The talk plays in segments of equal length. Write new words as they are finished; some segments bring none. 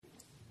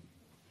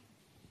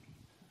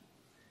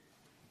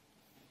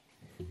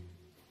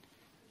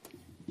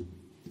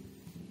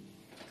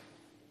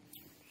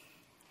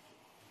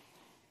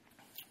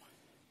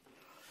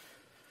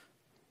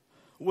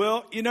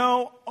Well,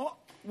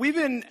 we've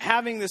been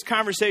having this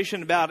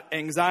conversation about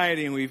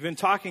anxiety, and we've been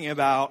talking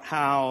about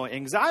how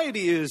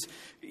anxiety is,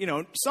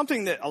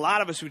 something that a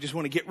lot of us, we just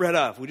want to get rid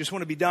of. We just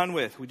want to be done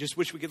with. We just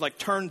wish we could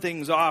turn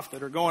things off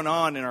that are going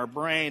on in our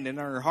brain and in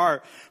our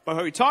heart. But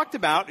what we talked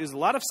about is a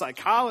lot of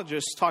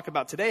psychologists talk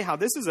about today how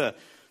this is a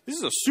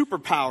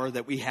superpower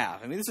that we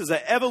have. I mean, this is an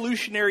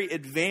evolutionary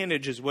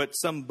advantage is what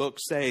some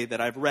books say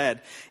that I've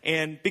read.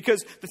 And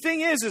because the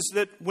thing is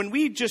that when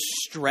we just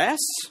stress,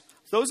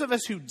 those of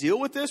us who deal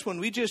with this, when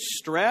we just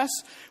stress,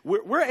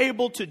 we're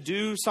able to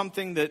do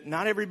something that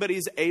not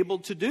everybody's able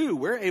to do.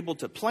 We're able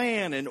to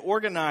plan and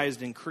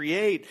organize and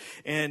create.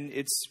 And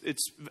it's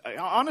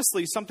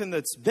honestly something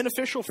that's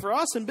beneficial for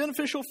us and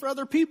beneficial for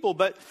other people.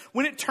 But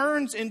when it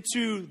turns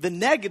into the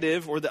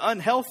negative or the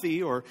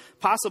unhealthy or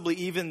possibly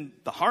even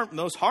the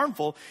most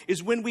harmful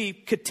is when we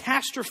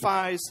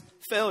catastrophize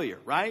failure,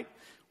 right?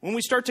 When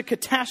we start to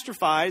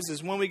catastrophize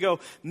is when we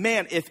go,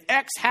 man, if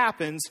X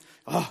happens,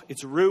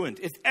 it's ruined.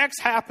 If X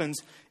happens,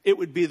 it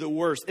would be the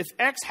worst. If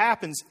X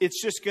happens,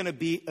 it's just going to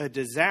be a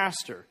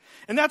disaster.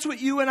 And that's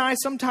what you and I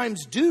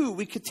sometimes do.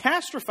 We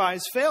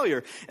catastrophize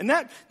failure. And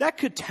that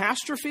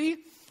catastrophe,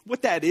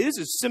 what that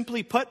is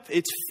simply put,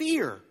 it's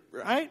fear,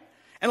 right?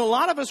 And a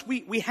lot of us,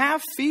 we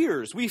have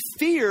fears. We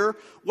fear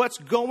what's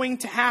going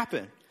to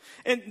happen.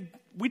 And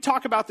we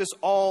talk about this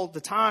all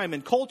the time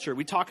in culture.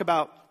 We talk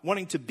about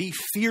wanting to be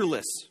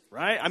fearless,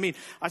 right? I mean,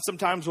 I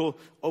sometimes will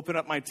open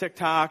up my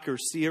TikTok or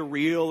see a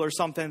reel or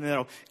something.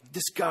 And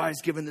this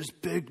guy's giving this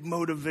big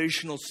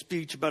motivational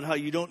speech about how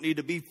you don't need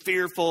to be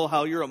fearful,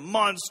 how you're a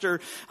monster,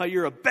 how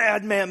you're a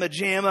bad mamma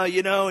jamma,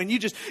 and you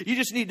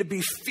just need to be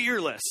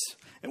fearless.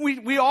 And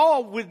we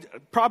all would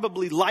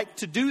probably like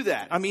to do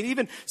that. I mean,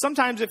 even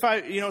sometimes if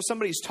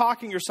somebody's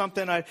talking or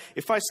something,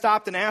 if I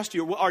stopped and asked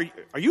you, well,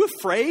 are you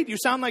afraid? You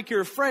sound like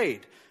you're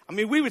afraid. I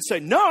mean, we would say,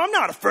 no, I'm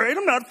not afraid.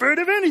 I'm not afraid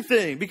of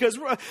anything. Because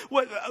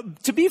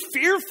to be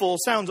fearful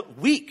sounds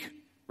weak,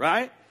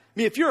 right? I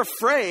mean, if you're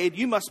afraid,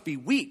 you must be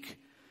weak.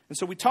 And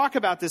so we talk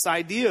about this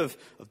idea of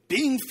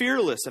being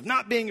fearless, of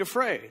not being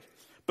afraid.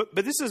 But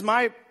this is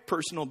my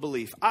personal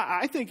belief.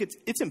 I think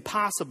it's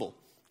impossible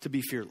to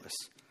be fearless.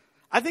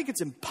 I think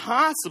it's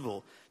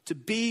impossible to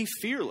be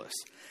fearless.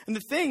 And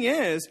the thing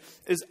is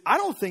I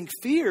don't think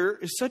fear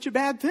is such a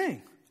bad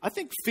thing. I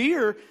think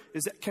fear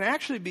can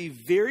actually be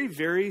very,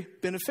 very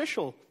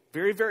beneficial,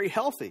 very, very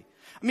healthy.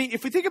 I mean,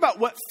 if we think about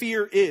what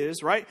fear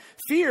is, right?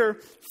 Fear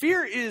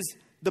is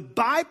the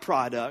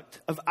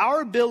byproduct of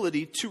our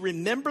ability to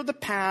remember the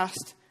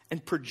past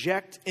and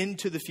project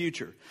into the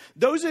future.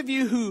 Those of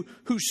you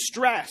who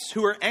stress,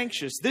 who are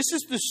anxious, this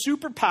is the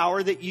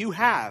superpower that you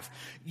have.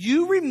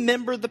 You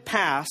remember the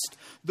past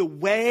the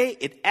way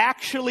it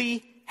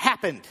actually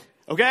happened,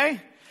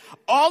 okay?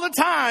 All the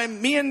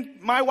time, me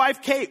and my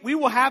wife, Kate, we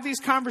will have these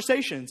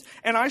conversations.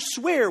 And I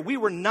swear we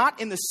were not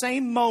in the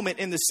same moment,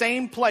 in the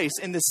same place,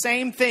 and the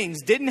same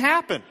things didn't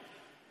happen.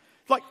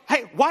 Like,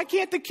 hey, why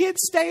can't the kids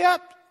stay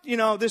up,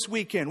 this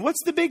weekend?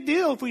 What's the big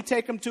deal if we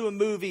take them to a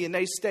movie and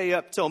they stay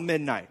up till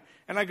midnight?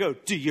 And I go,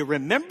 do you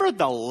remember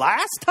the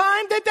last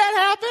time that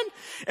happened?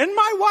 And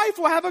my wife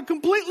will have a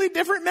completely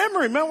different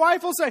memory. My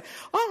wife will say,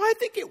 I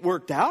think it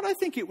worked out. I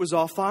think it was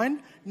all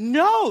fine.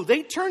 No,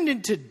 they turned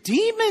into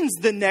demons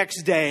the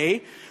next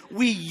day.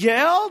 We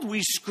yelled,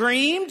 we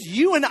screamed,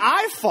 you and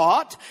I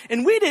fought,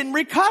 and we didn't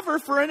recover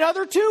for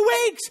another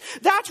 2 weeks.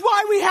 That's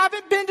why we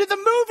haven't been to the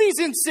movies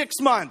in 6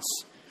 months.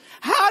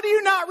 How do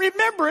you not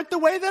remember it the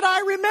way that I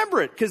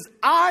remember it? Because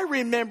I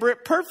remember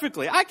it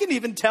perfectly. I can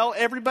even tell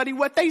everybody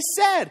what they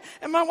said.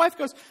 And my wife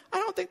goes, I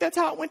don't think that's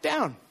how it went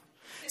down.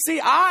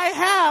 See, I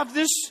have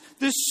this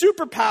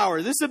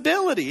superpower, this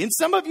ability. And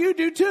some of you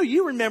do too.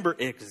 You remember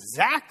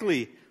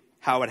exactly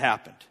how it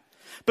happened.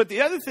 But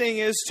the other thing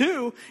is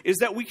too, is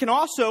that we can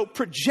also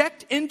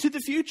project into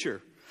the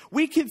future.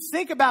 We can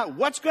think about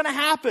what's going to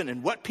happen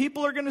and what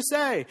people are going to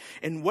say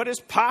and what is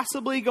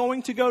possibly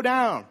going to go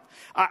down.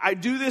 I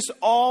do this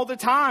all the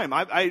time.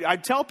 I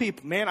tell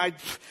people, man,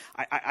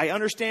 I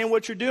understand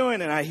what you're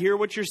doing and I hear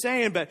what you're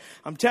saying, but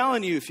I'm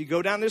telling you, if you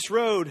go down this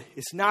road,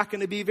 it's not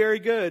going to be very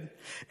good.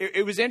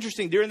 It was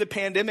interesting during the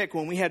pandemic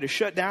when we had to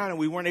shut down and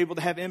we weren't able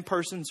to have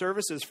in-person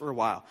services for a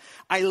while.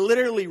 I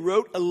literally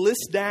wrote a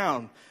list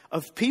down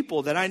of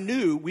people that I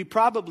knew we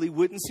probably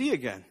wouldn't see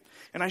again.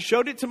 And I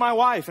showed it to my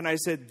wife and I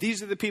said,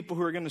 these are the people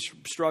who are going to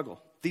struggle.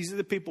 These are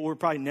the people we're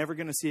probably never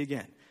going to see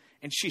again.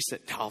 And she said,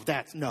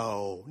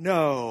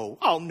 no.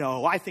 Oh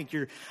no, I think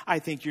you're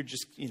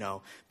just,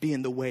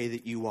 being the way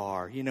that you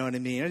are. You know what I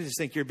mean? I just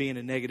think you're being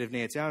a negative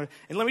Nancy. And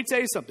let me tell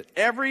you something.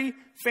 Every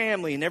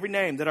family and every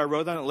name that I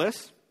wrote on that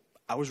list,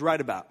 I was right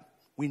about.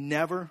 We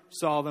never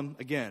saw them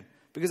again.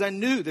 Because I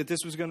knew that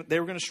they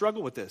were going to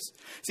struggle with this.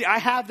 See, I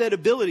have that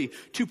ability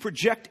to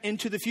project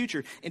into the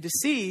future and to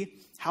see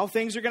how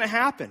things are going to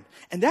happen.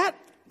 And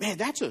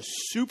that's a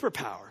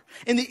superpower.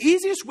 And the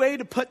easiest way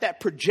to put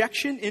that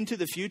projection into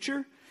the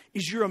future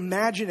is your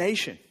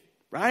imagination,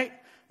 right?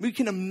 We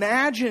can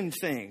imagine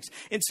things.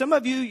 And some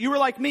of you were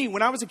like me.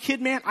 When I was a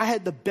kid, man, I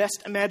had the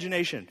best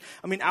imagination.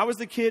 I mean, I was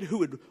the kid who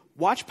would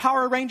watch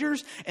Power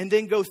Rangers and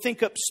then go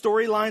think up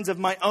storylines of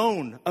my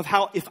own of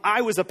how, if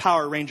I was a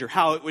Power Ranger,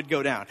 how it would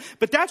go down.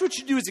 But that's what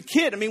you do as a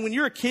kid. I mean, when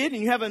you're a kid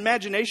and you have an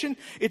imagination,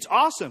 it's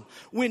awesome.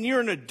 When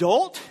you're an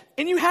adult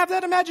and you have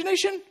that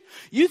imagination,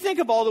 you think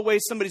of all the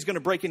ways somebody's going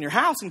to break in your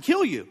house and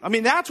kill you. I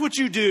mean, that's what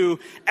you do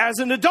as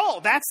an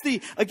adult. That's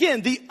the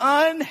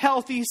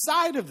unhealthy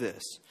side of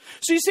this.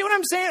 So you see what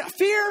I'm saying?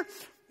 Fear,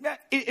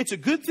 it's a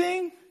good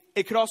thing.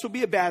 It could also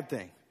be a bad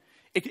thing.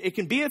 It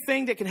can be a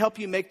thing that can help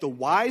you make the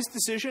wise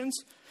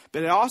decisions,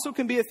 but it also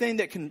can be a thing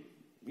that can,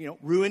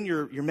 ruin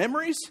your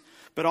memories.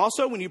 But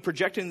also when you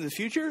project into the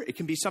future, it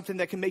can be something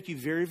that can make you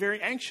very,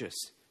 very anxious.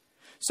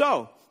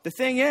 So the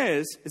thing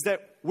is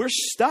that we're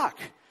stuck.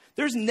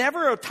 There's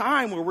never a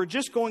time where we're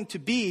just going to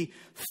be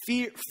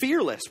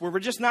fearless, where we're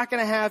just not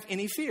going to have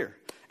any fear.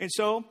 And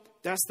so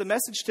that's the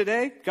message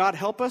today. God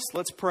help us.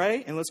 Let's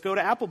pray and let's go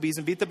to Applebee's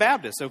and beat the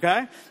Baptists,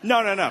 okay? No,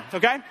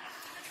 okay?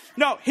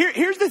 No,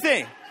 here's the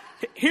thing.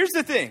 Here's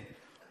the thing.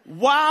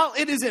 While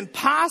it is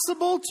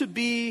impossible to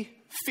be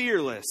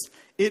fearless,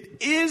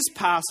 it is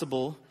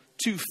possible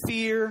to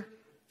fear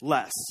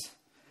less.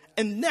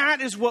 And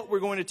that is what we're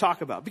going to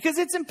talk about. Because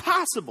it's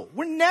impossible.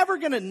 We're never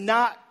going to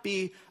not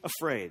be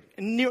afraid.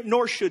 And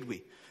nor should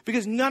we.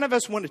 Because none of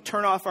us want to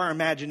turn off our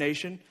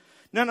imagination.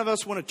 None of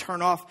us want to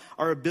turn off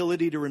our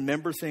ability to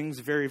remember things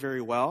very,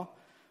 very well.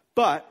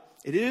 But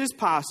it is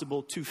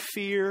possible to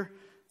fear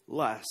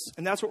less.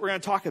 And that's what we're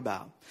going to talk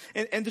about.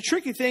 And the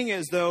tricky thing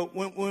is, though,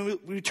 when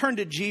we turn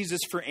to Jesus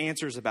for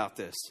answers about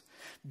this,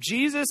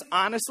 Jesus,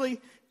 honestly,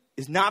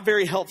 is not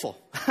very helpful.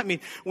 I mean,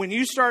 when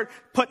you start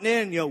putting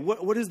in,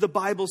 what does the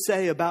Bible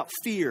say about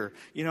fear?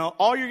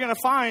 All you're going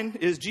to find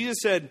is Jesus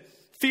said,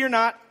 fear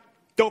not,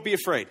 don't be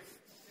afraid.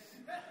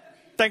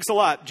 Thanks a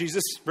lot,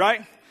 Jesus,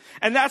 right?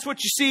 And that's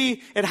what you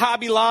see at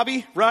Hobby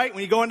Lobby, right?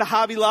 When you go into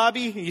Hobby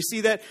Lobby and you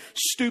see that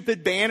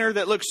stupid banner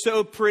that looks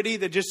so pretty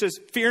that just says,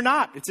 fear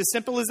not. It's as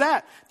simple as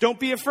that. Don't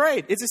be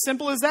afraid. It's as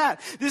simple as that.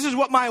 This is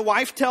what my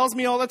wife tells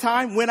me all the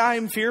time when I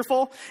am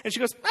fearful. And she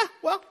goes,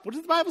 well, what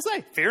does the Bible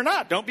say? Fear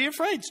not. Don't be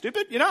afraid,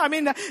 stupid.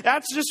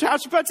 That's just how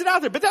she puts it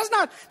out there. But that's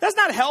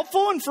not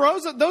helpful. And for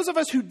those of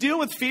us who deal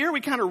with fear, we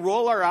kind of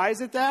roll our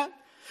eyes at that.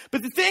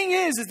 But the thing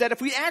is that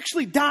if we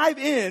actually dive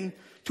in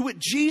to what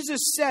Jesus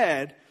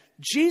said,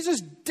 Jesus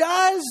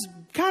does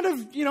kind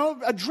of,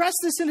 address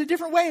this in a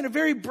different way, in a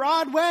very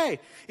broad way.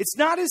 It's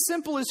not as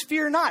simple as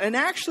fear not. And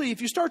actually,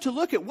 if you start to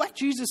look at what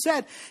Jesus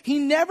said, he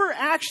never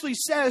actually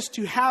says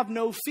to have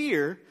no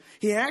fear.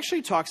 He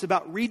actually talks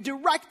about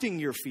redirecting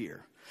your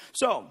fear.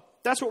 So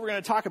that's what we're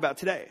going to talk about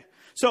today.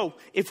 So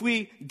if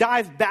we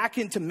dive back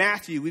into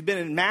Matthew, we've been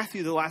in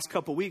Matthew the last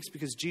couple of weeks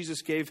because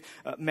Jesus gave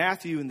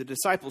Matthew and the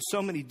disciples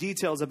so many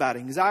details about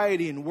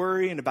anxiety and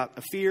worry and about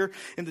the fear.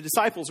 And the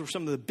disciples were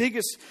some of the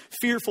biggest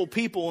fearful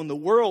people in the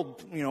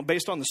world,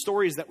 based on the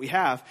stories that we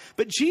have.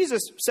 But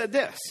Jesus said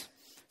this,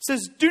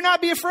 says, do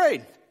not be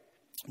afraid.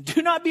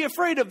 Do not be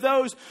afraid of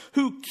those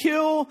who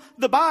kill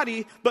the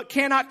body but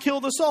cannot kill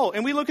the soul.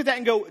 And we look at that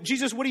and go,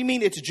 Jesus, what do you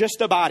mean it's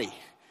just a body?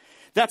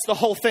 That's the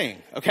whole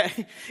thing,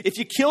 okay? If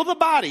you kill the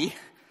body,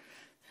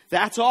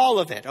 that's all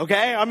of it,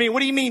 okay? I mean,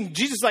 what do you mean?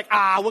 Jesus is like,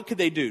 what could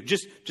they do?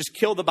 Just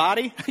kill the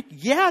body?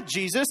 Yeah,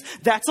 Jesus,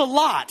 that's a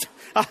lot.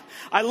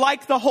 I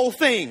like the whole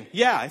thing.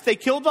 Yeah, if they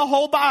killed the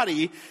whole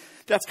body,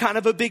 that's kind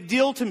of a big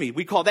deal to me.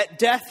 We call that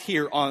death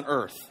here on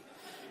earth.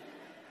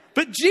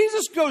 But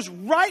Jesus goes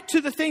right to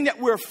the thing that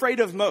we're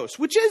afraid of most,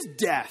 which is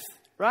death,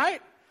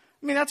 right?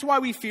 I mean, that's why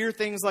we fear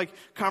things like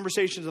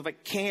conversations of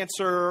like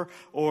cancer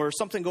or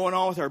something going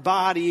on with our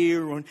body,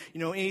 or when,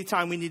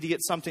 anytime we need to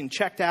get something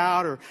checked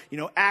out, or,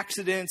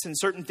 accidents and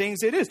certain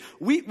things. It is.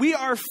 We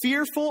are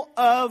fearful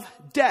of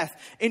death.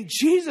 And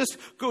Jesus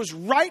goes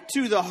right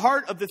to the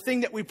heart of the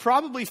thing that we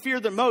probably fear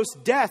the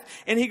most, death.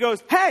 And he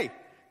goes, hey,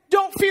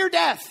 don't fear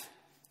death.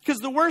 Because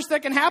the worst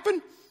that can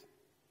happen,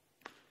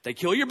 they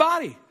kill your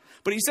body.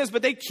 But he says,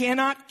 but they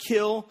cannot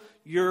kill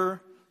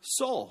your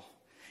soul.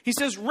 He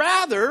says,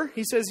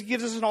 he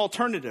gives us an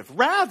alternative.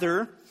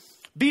 Rather,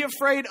 be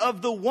afraid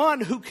of the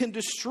one who can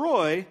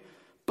destroy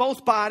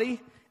both body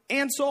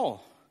and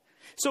soul.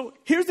 So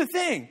here's the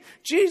thing.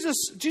 Jesus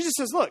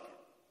says, look,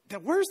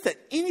 the worst that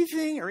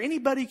anything or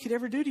anybody could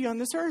ever do to you on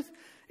this earth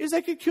is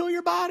they could kill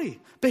your body.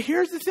 But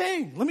here's the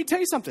thing. Let me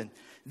tell you something.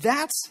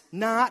 That's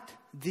not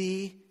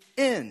the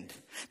end.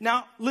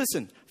 Now,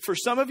 listen, for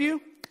some of you,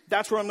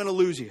 that's where I'm going to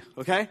lose you,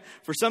 okay?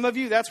 For some of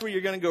you, that's where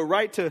you're going to go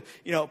right to,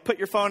 put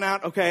your phone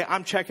out. Okay,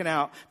 I'm checking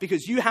out,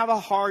 because you have a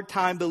hard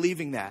time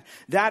believing that.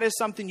 That is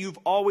something you've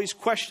always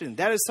questioned.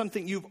 That is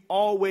something you've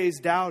always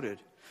doubted.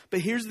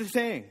 But here's the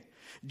thing.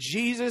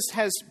 Jesus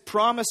has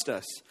promised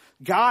us,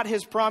 God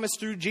has promised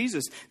through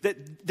Jesus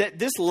that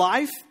this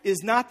life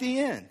is not the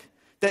end.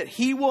 That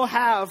he will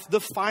have the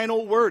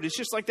final word. It's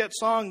just like that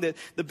song that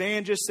the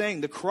band just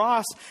sang. The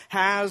cross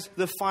has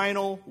the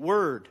final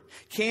word.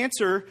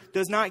 Cancer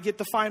does not get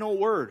the final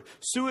word.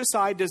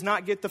 Suicide does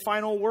not get the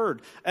final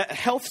word. A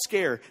health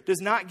scare does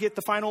not get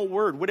the final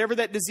word. Whatever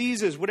that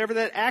disease is, whatever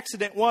that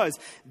accident was,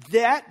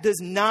 that does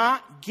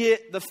not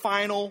get the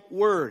final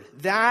word.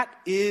 That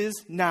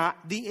is not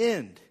the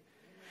end.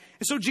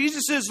 And so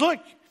Jesus says, look,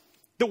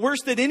 the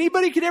worst that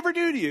anybody could ever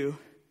do to you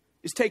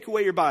is take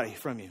away your body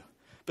from you.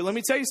 But let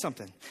me tell you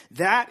something.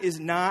 That is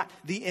not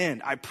the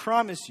end. I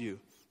promise you,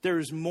 there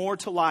is more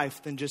to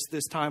life than just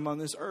this time on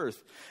this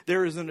earth.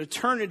 There is an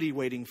eternity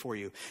waiting for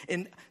you.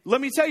 And let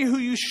me tell you who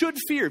you should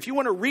fear. If you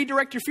want to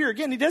redirect your fear,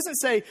 again, he doesn't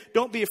say,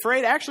 don't be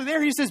afraid. Actually,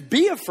 there he says,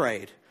 be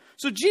afraid.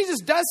 So Jesus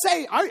does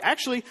say, I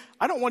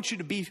don't want you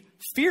to be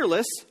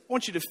fearless. I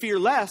want you to fear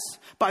less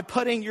by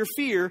putting your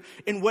fear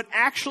in what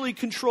actually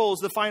controls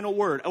the final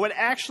word, what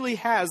actually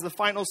has the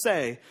final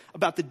say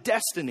about the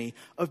destiny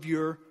of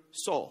your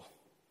soul.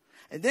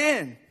 And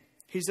then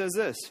he says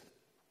this,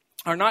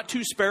 are not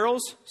 2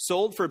 sparrows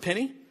sold for a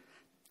penny?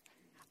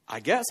 I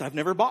guess I've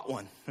never bought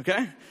one,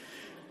 okay?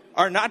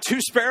 Are not 2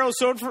 sparrows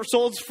sold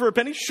for a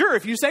penny? Sure,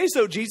 if you say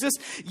so, Jesus.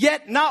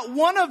 Yet not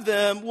one of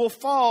them will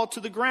fall to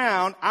the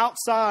ground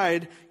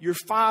outside your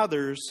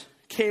Father's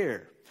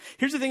care.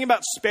 Here's the thing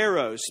about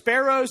sparrows.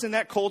 Sparrows in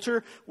that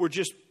culture were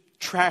just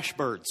trash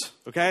birds,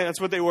 okay?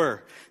 That's what they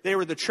were. They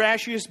were the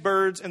trashiest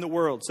birds in the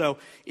world. So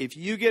if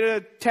you get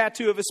a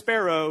tattoo of a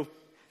sparrow,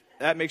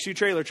 that makes you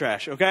trailer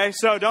trash, okay?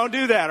 So don't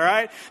do that, all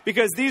right?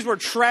 Because these were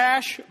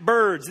trash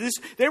birds.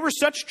 They were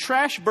such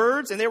trash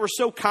birds, and they were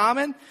so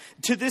common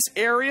to this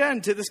area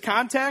and to this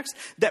context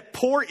that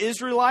poor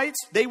Israelites,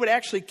 they would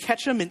actually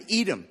catch them and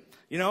eat them.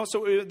 You know,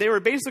 so they were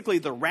basically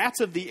the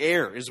rats of the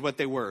air is what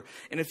they were.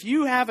 And if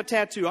you have a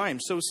tattoo, I am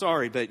so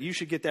sorry, but you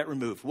should get that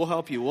removed. We'll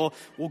help you.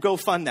 We'll go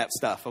fund that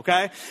stuff,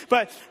 okay?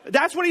 But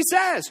that's what he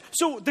says.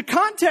 So the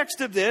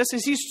context of this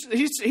is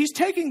he's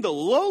taking the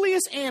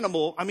lowliest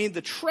animal, the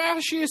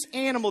trashiest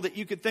animal that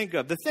you could think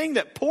of, the thing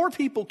that poor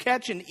people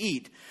catch and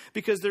eat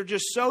because they're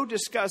just so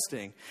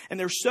disgusting and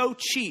they're so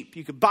cheap.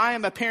 You could buy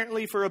them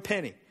apparently for a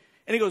penny.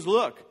 And he goes,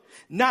 look,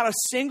 not a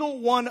single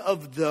one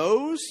of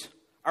those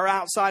are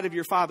outside of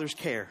your Father's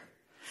care.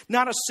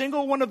 Not a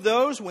single one of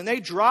those, when they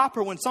drop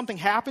or when something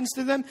happens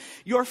to them,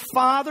 your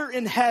Father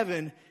in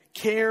heaven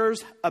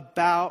cares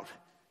about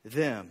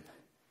them.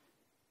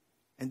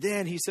 And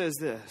then he says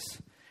this,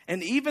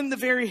 and even the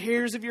very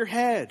hairs of your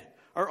head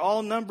are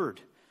all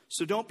numbered.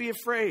 So don't be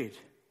afraid,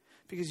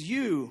 because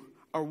you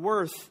are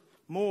worth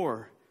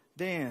more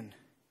than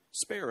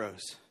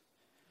sparrows.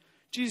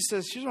 Jesus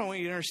says, here's what I want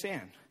you to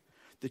understand.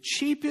 The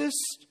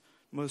cheapest,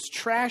 most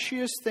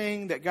trashiest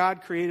thing that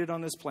God created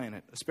on this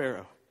planet, a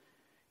sparrow.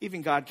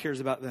 Even God cares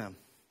about them.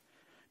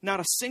 Not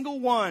a single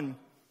one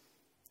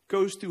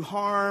goes through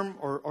harm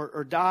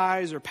or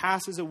dies or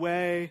passes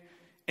away.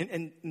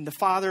 And the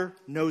Father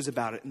knows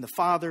about it. And the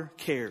Father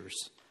cares.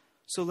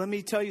 So let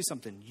me tell you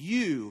something.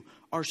 You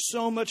are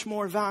so much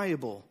more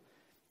valuable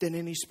than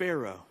any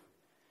sparrow.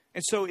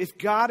 And so if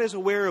God is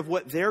aware of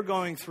what they're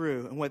going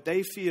through and what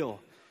they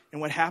feel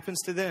and what happens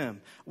to them,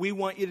 we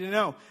want you to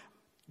know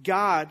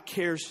God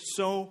cares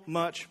so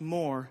much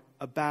more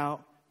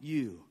about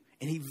you,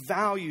 and he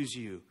values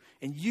you,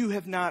 and you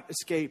have not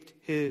escaped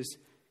his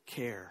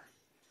care.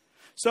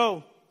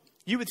 So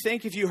you would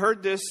think if you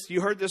heard this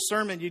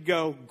sermon, you'd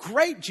go,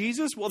 great,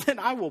 Jesus, well then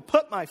I will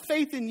put my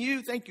faith in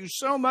you. Thank you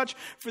so much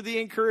for the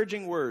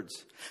encouraging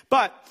words.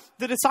 But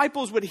the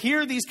disciples would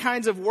hear these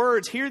kinds of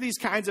words, hear these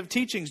kinds of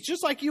teachings,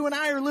 just like you and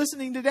I are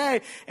listening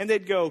today, and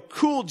they'd go,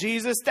 cool,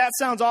 Jesus, that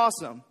sounds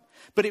awesome.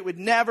 But it would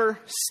never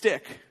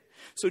stick.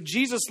 So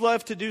Jesus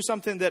loved to do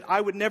something that I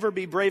would never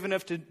be brave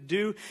enough to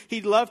do.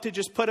 He'd love to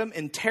just put them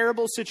in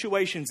terrible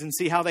situations and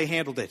see how they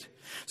handled it.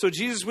 So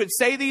Jesus would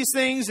say these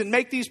things and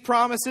make these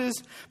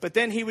promises, but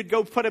then he would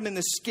go put them in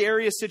the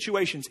scariest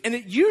situations. And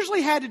it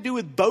usually had to do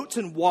with boats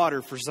and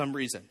water for some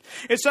reason.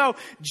 And so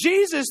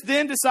Jesus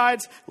then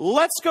decides,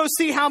 let's go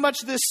see how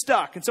much this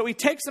stuck. And so he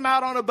takes them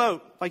out on a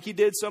boat like he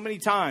did so many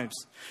times.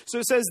 So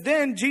it says,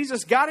 then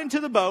Jesus got into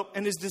the boat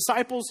and his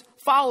disciples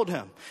followed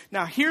him.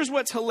 Now, here's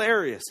what's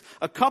hilarious.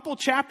 A couple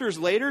chapters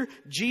later,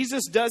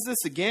 Jesus does this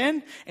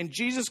again, and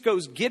Jesus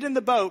goes, get in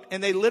the boat,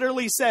 and they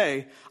literally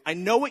say, I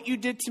know what you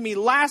did to me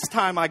last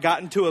time I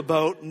got into a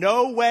boat.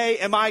 No way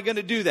am I going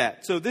to do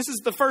that. So this is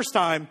the first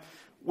time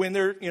when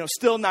they're,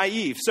 still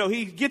naive. So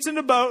he gets in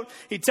the boat,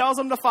 he tells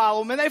them to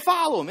follow him, and they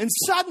follow him. And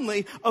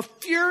suddenly, a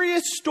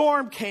furious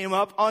storm came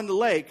up on the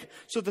lake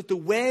so that the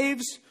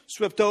waves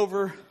swept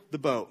over the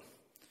boat.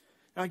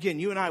 Now, again,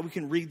 you and I, we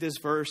can read this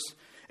verse.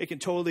 It can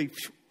totally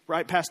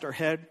right past our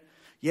head.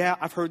 Yeah,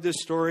 I've heard this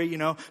story,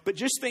 but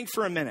just think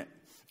for a minute.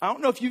 I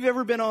don't know if you've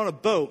ever been on a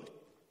boat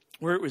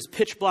where it was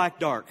pitch black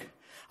dark.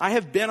 I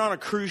have been on a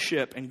cruise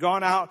ship and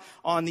gone out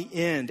on the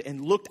end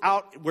and looked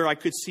out where I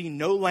could see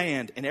no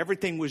land and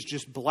everything was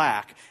just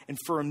black. And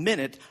for a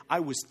minute, I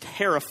was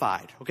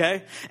terrified,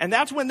 okay? And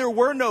that's when there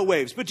were no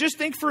waves. But just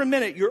think for a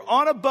minute, you're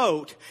on a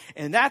boat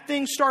and that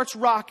thing starts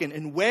rocking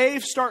and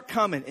waves start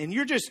coming. And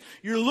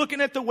you're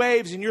looking at the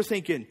waves and you're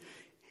thinking,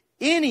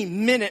 any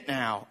minute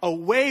now, a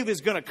wave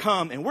is going to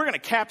come and we're going to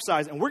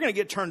capsize and we're going to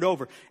get turned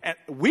over. And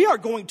we are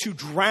going to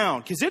drown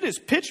because it is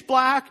pitch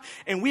black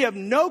and we have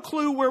no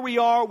clue where we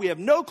are. We have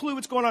no clue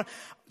what's going on.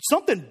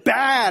 Something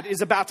bad is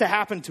about to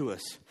happen to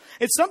us.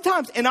 And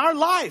sometimes in our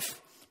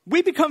life,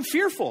 we become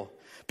fearful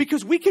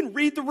because we can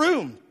read the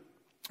room,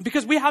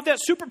 because we have that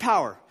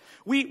superpower.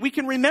 We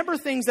can remember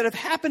things that have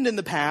happened in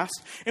the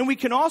past, and we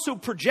can also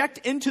project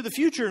into the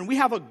future, and we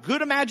have a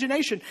good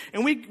imagination,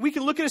 and we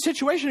can look at a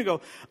situation and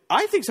go,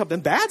 I think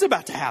something bad's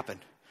about to happen.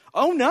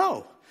 Oh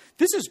no,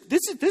 this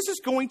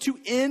is going to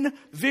end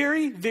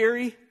very,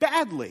 very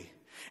badly.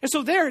 And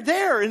so they're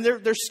there, and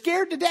they're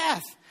scared to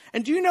death.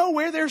 And do you know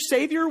where their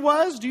Savior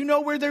was? Do you know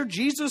where their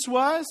Jesus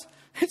was?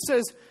 It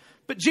says,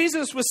 but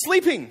Jesus was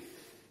sleeping.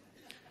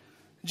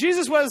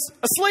 Jesus was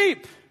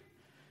asleep.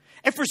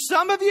 And for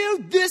some of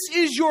you, this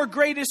is your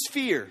greatest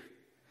fear.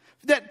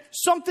 That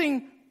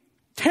something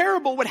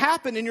terrible would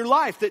happen in your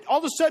life. That all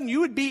of a sudden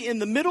you would be in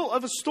the middle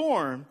of a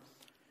storm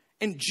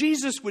and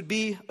Jesus would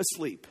be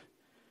asleep.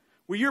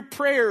 Where your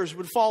prayers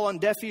would fall on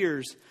deaf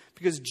ears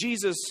because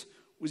Jesus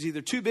was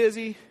either too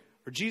busy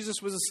or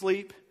Jesus was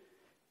asleep.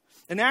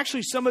 And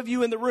actually, some of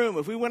you in the room,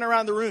 if we went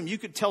around the room, you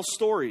could tell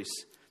stories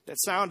that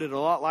sounded a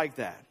lot like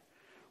that.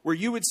 Where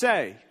you would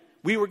say,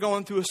 we were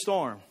going through a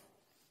storm.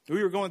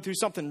 We were going through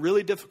something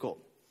really difficult.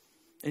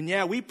 And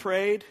yeah, we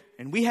prayed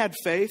and we had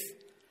faith.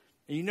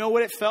 And you know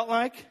what it felt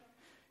like?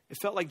 It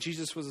felt like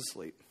Jesus was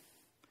asleep.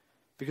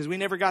 Because we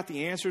never got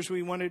the answers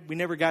we wanted. We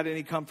never got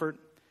any comfort.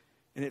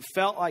 And it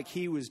felt like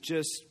he was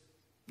just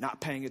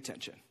not paying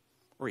attention.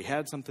 Or he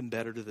had something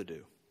better to do.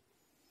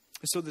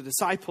 And so the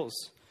disciples,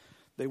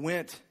 they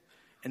went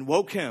and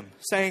woke him,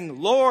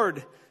 saying,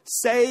 Lord,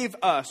 save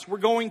us. We're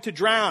going to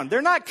drown.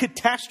 They're not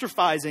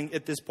catastrophizing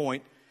at this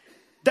point.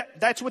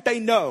 That's what they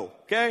know,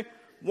 okay?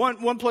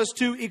 1 +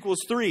 2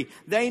 = 3.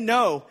 They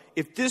know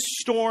if this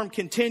storm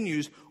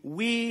continues,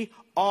 we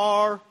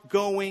are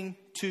going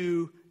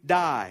to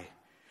die.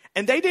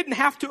 And they didn't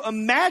have to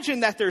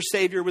imagine that their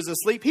Savior was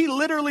asleep. He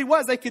literally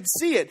was. They could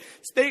see it.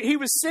 He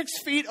was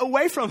 6 feet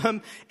away from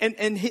him,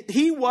 and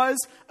he was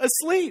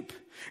asleep.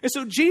 And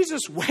so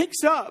Jesus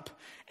wakes up.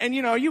 And,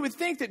 you know, you would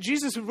think that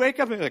Jesus would wake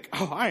up and be like,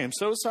 oh, I am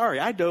so sorry.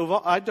 I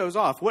doze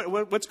off.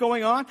 What's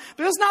going on?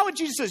 But that's not what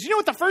Jesus says. You know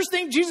what the first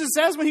thing Jesus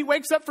says when he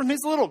wakes up from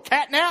his little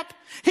cat nap?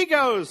 He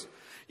goes,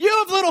 you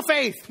have little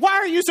faith. Why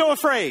are you so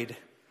afraid?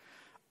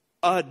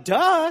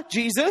 Duh,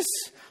 Jesus.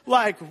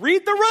 Like,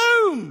 read the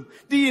room.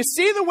 Do you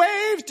see the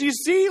waves? Do you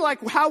see,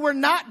 like, how we're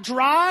not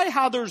dry?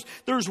 How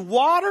there's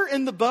water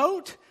in the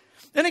boat?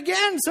 And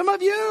again, some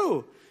of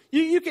you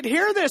could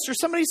hear this, or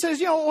somebody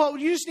says, well,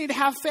 you just need to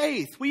have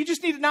faith. Well, you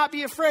just need to not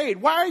be afraid.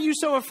 Why are you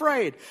so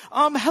afraid?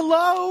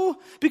 Hello?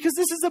 Because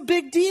this is a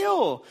big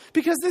deal.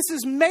 Because this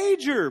is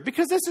major.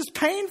 Because this is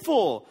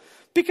painful.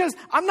 Because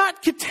I'm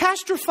not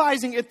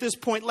catastrophizing at this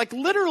point. Like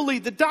literally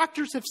the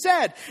doctors have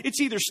said it's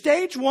either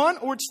stage 1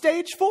 or it's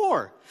stage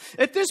 4.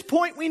 At this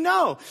point we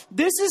know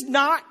this is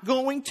not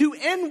going to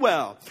end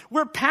well.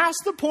 We're past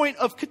the point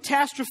of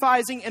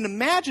catastrophizing and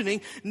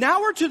imagining. Now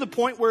we're to the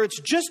point where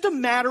it's just a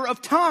matter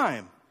of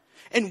time.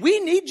 And we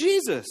need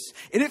Jesus.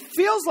 And it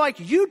feels like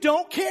you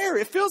don't care.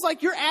 It feels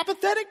like you're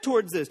apathetic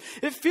towards this.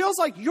 It feels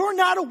like you're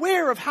not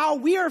aware of how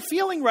we are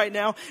feeling right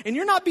now. And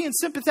you're not being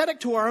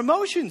sympathetic to our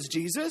emotions,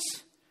 Jesus.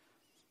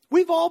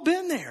 We've all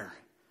been there.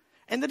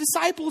 And the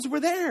disciples were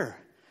there.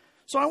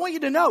 So I want you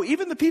to know,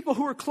 even the people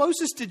who were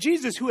closest to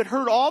Jesus, who had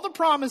heard all the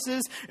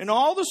promises and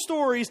all the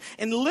stories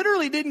and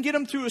literally didn't get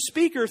them through a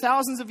speaker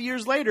thousands of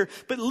years later,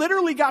 but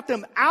literally got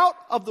them out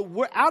of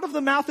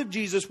the mouth of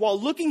Jesus while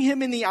looking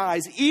him in the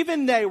eyes.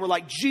 Even they were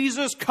like,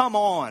 Jesus, come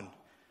on.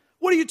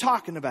 What are you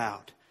talking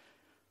about?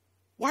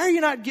 Why are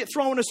you not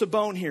throwing us a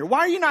bone here? Why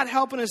are you not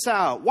helping us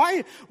out?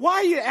 Why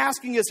are you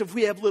asking us if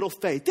we have little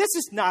faith? This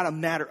is not a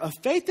matter of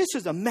faith. This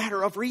is a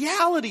matter of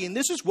reality. And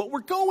this is what we're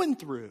going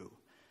through.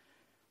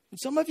 And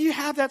some of you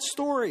have that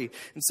story.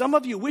 And some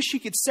of you wish you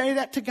could say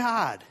that to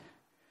God.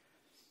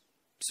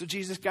 So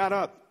Jesus got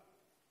up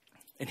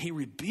and he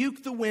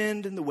rebuked the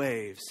wind and the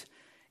waves.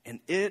 And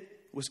it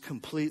was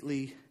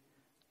completely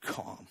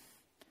calm.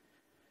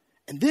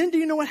 And then do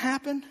you know what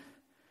happened?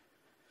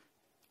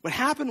 What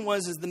happened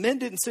was the men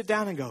didn't sit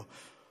down and go,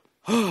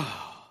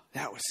 oh,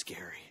 that was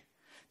scary.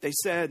 They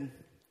said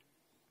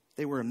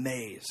they were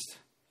amazed.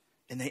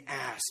 And they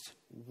asked,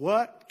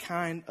 what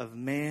kind of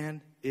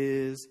man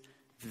is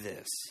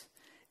this?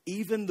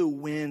 Even the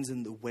winds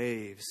and the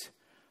waves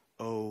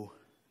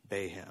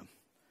obey him.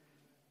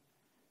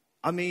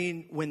 I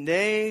mean, when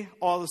they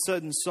all of a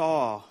sudden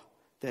saw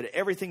that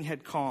everything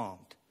had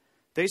calmed,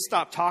 they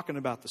stopped talking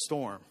about the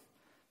storm.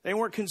 They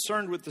weren't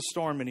concerned with the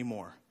storm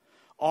anymore.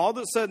 All of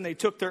a sudden, they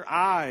took their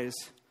eyes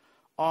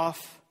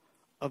off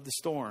of the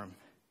storm.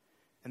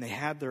 And they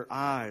had their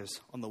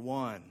eyes on the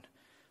one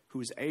who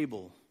was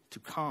able to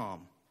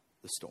calm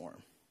the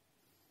storm.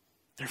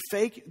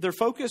 Their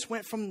focus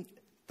went from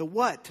the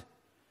what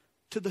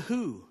to the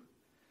who.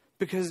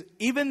 Because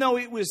even though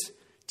it was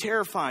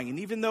terrifying, and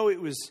even though it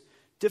was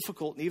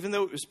difficult, and even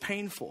though it was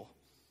painful,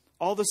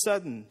 all of a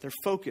sudden, their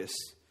focus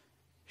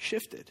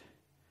shifted.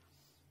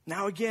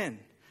 Now again,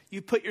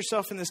 you put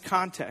yourself in this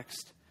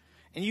context.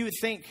 And you would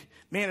think,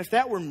 man, if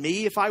that were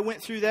me, if I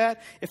went through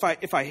that, if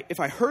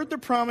I heard the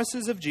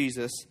promises of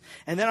Jesus,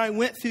 and then I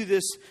went through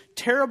this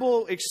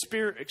terrible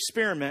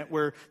experiment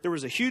where there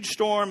was a huge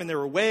storm and there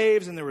were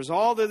waves and there was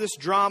all of this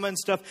drama and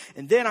stuff,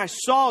 and then I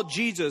saw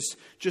Jesus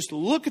just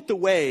look at the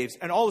waves,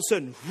 and all of a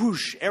sudden,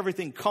 whoosh,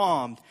 everything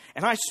calmed,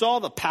 and I saw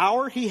the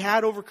power he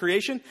had over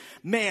creation.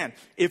 Man,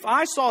 if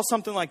I saw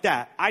something like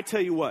that, I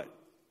tell you what,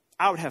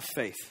 I would have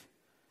faith.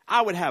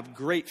 I would have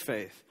great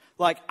faith.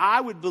 Like, I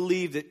would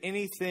believe that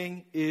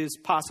anything is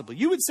possible.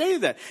 You would say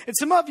that. And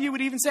some of you would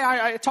even say,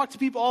 I talk to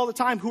people all the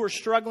time who are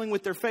struggling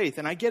with their faith,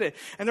 and I get it.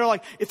 And they're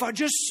like, if I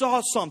just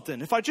saw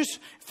something, if I just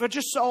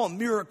saw a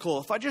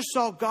miracle, if I just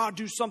saw God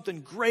do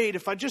something great,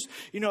 if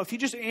he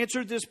just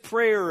answered this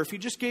prayer, or if he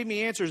just gave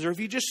me answers, or if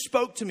he just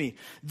spoke to me,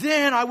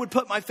 then I would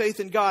put my faith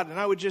in God and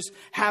I would just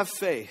have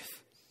faith.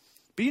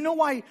 But you know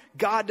why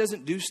God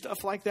doesn't do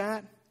stuff like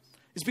that?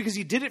 It's because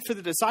he did it for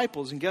the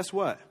disciples, and guess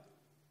what?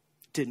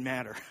 It didn't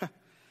matter.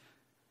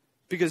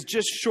 Because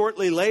just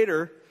shortly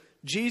later,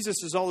 Jesus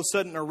is all of a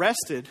sudden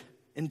arrested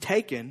and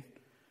taken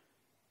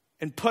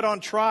and put on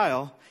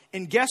trial.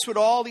 And guess what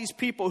all these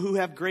people who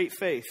have great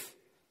faith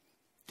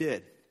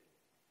did?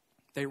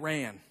 They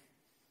ran.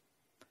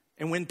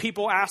 And when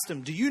people asked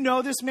him, do you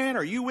know this man?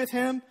 Are you with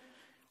him?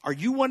 Are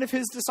you one of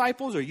his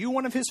disciples? Are you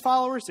one of his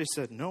followers? They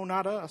said, no,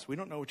 not us. We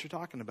don't know what you're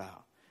talking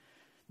about.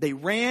 They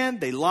ran,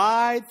 they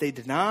lied, they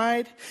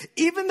denied.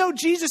 Even though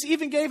Jesus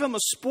even gave him a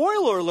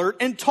spoiler alert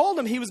and told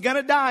him he was going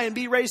to die and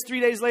be raised 3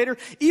 days later,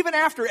 even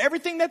after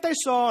everything that they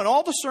saw and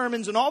all the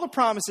sermons and all the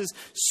promises,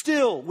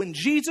 still, when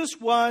Jesus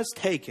was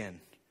taken,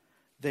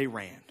 they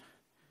ran.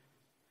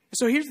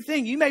 So here's the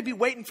thing. You may be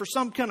waiting for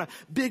some kind of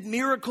big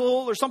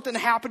miracle or something to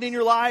happen in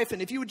your life.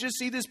 And if you would just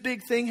see this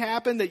big thing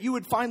happen, that you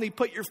would finally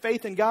put your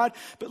faith in God.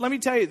 But let me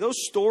tell you,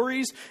 those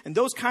stories and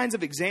those kinds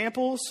of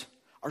examples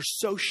are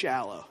so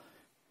shallow.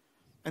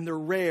 And they're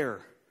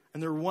rare.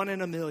 And they're 1 in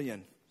a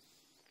million.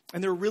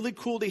 And they're really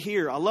cool to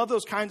hear. I love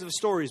those kinds of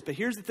stories. But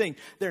here's the thing.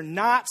 They're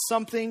not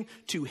something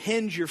to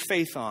hinge your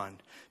faith on.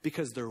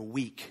 Because they're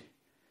weak.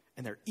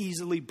 And they're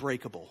easily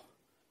breakable.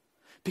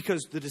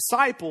 Because the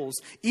disciples,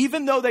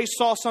 even though they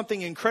saw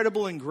something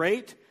incredible and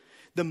great,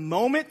 the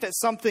moment that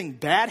something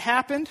bad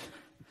happened,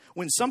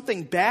 when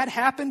something bad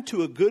happened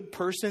to a good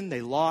person, they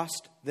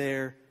lost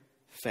their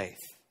faith.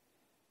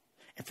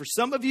 And for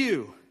some of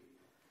you,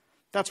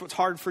 that's what's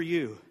hard for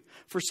you.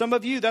 For some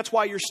of you, that's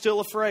why you're still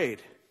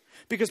afraid.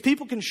 Because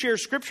people can share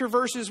scripture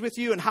verses with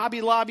you and Hobby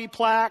Lobby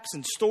plaques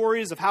and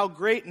stories of how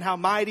great and how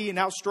mighty and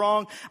how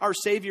strong our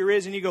Savior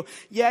is. And you go,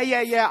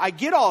 yeah, I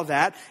get all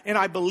that and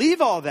I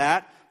believe all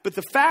that. But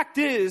the fact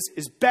is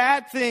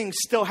bad things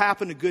still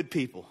happen to good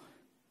people.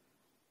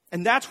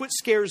 And that's what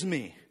scares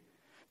me.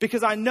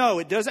 Because I know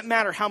it doesn't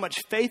matter how much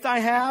faith I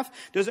have,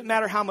 doesn't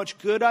matter how much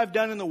good I've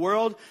done in the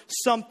world,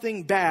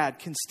 something bad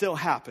can still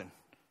happen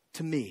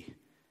to me,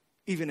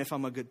 even if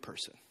I'm a good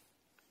person.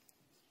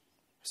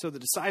 So the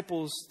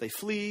disciples, they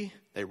flee,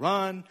 they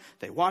run,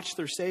 they watch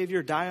their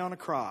Savior die on a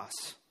cross.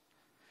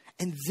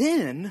 And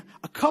then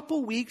a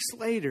couple weeks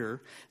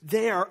later,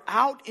 they are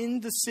out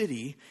in the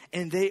city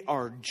and they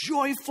are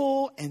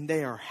joyful and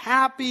they are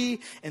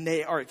happy and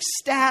they are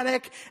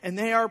ecstatic and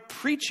they are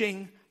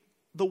preaching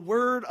the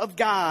word of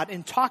God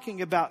and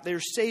talking about their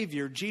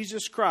Savior,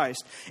 Jesus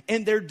Christ,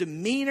 and their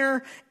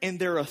demeanor and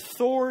their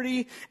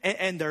authority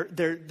and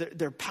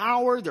their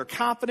power, their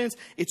confidence.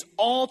 It's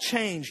all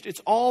changed. It's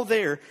all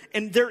there.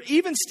 And they're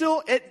even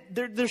still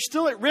they're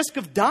still at risk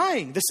of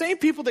dying. The same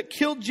people that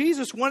killed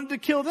Jesus wanted to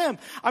kill them.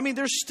 I mean,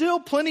 there's still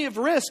plenty of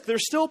risk.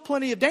 There's still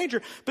plenty of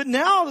danger. But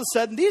now all of a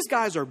sudden, these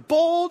guys are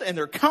bold and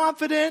they're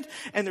confident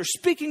and they're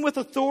speaking with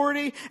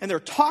authority and they're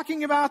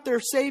talking about their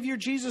Savior,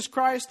 Jesus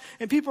Christ.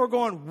 And people are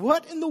going,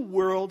 what in the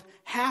world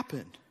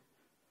happened?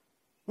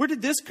 Where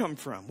did this come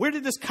from? Where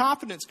did this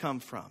confidence come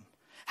from?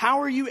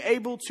 How are you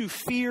able to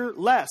fear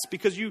less?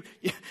 Because you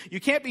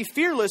can't be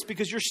fearless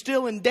because you're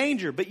still in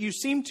danger, but you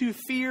seem to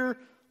fear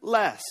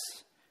less.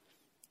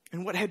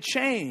 And what had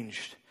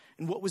changed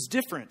and what was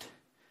different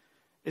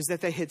is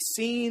that they had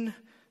seen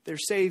their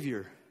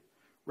Savior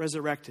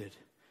resurrected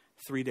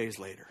 3 days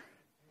later.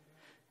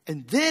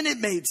 And then it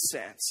made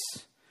sense.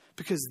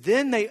 Because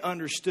then they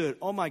understood,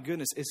 oh my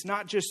goodness, it's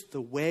not just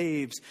the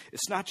waves,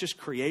 it's not just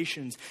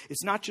creations,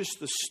 it's not just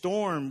the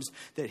storms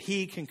that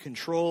he can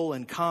control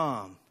and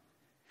calm.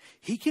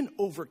 He can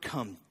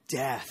overcome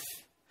death.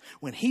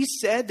 When he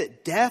said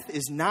that death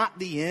is not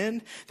the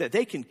end, that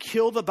they can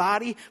kill the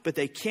body, but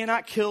they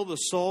cannot kill the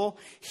soul,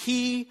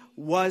 he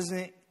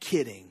wasn't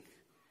kidding.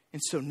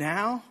 And so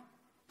now,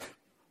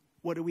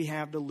 what do we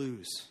have to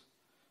lose?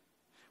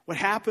 What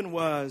happened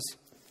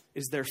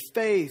is their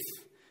faith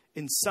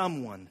in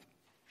someone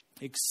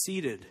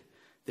exceeded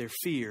their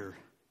fear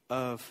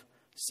of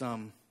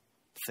something.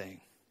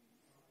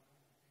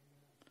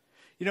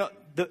 You know,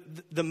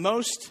 the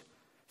most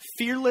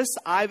fearless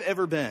I've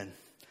ever been,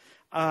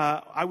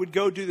 I would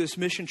go do this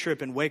mission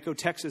trip in Waco,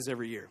 Texas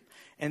every year.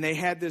 And they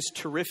had this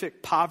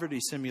terrific poverty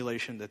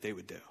simulation that they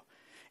would do.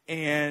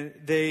 And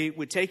they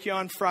would take you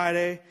on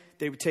Friday.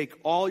 They would take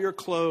all your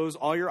clothes,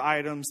 all your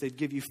items. They'd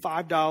give you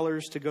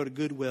 $5 to go to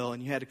Goodwill,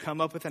 and you had to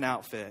come up with an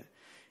outfit.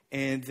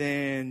 And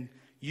then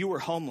you were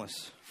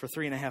homeless for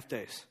 3.5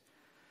 days.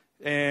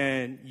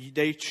 And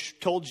they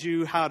told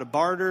you how to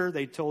barter.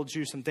 They told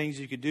you some things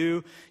you could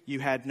do. You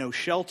had no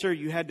shelter.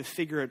 You had to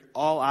figure it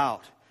all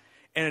out.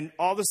 And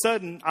all of a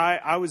sudden,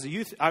 I was a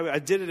youth. I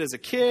did it as a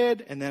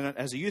kid, and then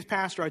as a youth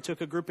pastor, I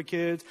took a group of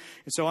kids.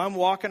 And so I'm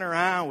walking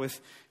around with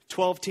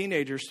 12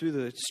 teenagers through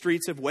the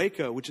streets of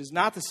Waco, which is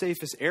not the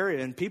safest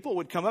area. And people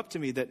would come up to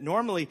me that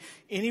normally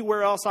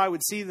anywhere else I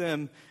would see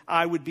them,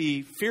 I would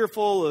be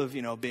fearful of,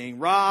 being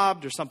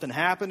robbed or something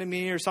happened to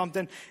me or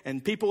something.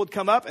 And people would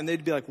come up and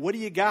they'd be like, "What do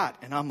you got?"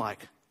 And I'm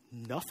like,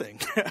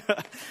 "Nothing."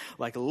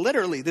 Like,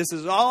 literally, this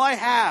is all I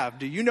have.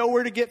 Do you know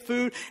where to get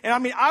food? And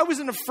I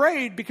wasn't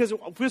afraid because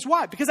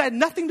why? Because I had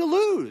nothing to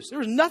lose. There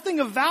was nothing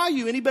of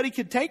value anybody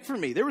could take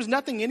from me. There was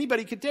nothing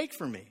anybody could take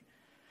from me.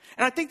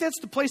 And I think that's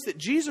the place that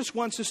Jesus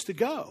wants us to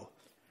go,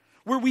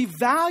 where we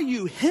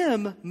value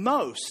him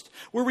most,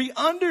 where we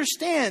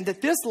understand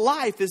that this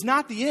life is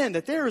not the end,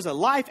 that there is a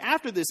life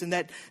after this, and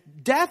that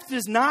death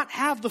does not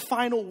have the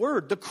final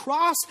word. The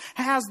cross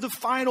has the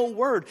final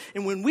word.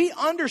 And when we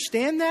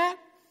understand that,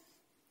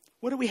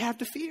 what do we have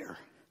to fear?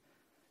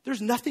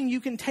 There's nothing you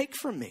can take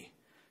from me.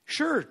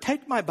 Sure,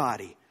 take my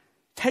body.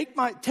 Take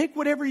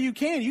whatever you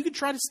can. You can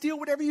try to steal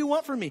whatever you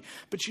want from me.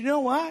 But you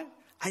know what?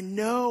 I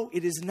know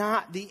it is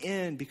not the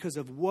end because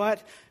of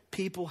what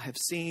people have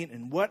seen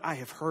and what I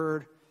have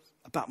heard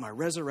about my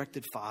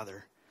resurrected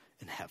Father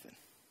in heaven.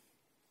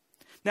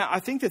 Now, I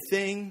think the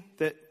thing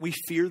that we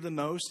fear the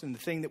most and the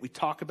thing that we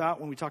talk about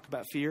when we talk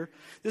about fear,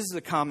 this is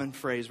a common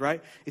phrase,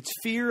 right? It's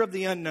fear of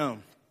the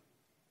unknown.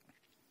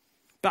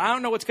 But I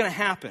don't know what's going to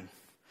happen.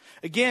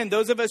 Again,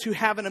 those of us who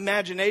have an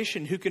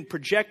imagination, who can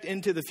project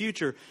into the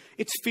future,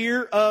 it's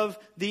fear of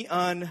the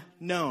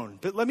unknown.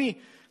 But let me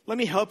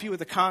help you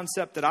with a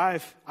concept that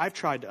I've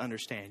tried to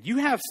understand. You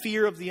have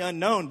fear of the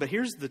unknown, but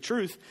here's the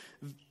truth.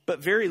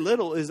 But very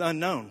little is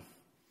unknown.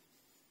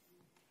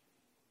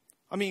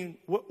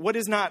 What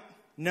is not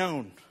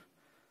known?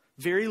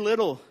 Very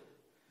little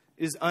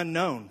is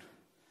unknown.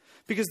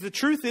 Because the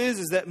truth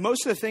is that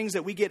most of the things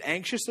that we get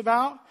anxious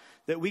about,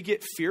 that we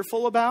get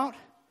fearful about,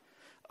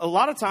 a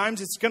lot of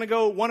times it's going to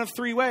go one of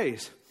three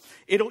ways.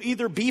 It'll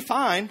either be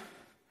fine,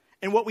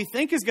 and what we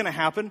think is going to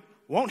happen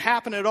won't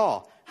happen at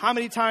all. How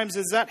many times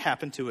has that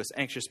happened to us,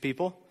 anxious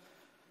people?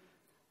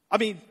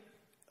 A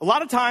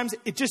lot of times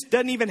it just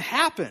doesn't even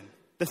happen,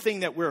 the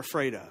thing that we're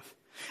afraid of.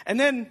 And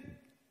then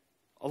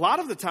a lot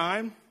of the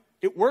time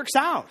it works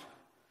out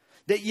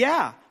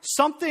that,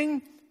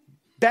 something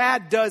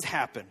bad does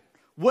happen.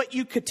 What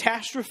you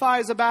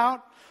catastrophize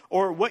about,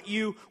 or what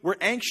you were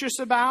anxious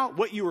about,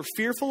 what you were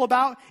fearful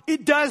about,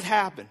 it does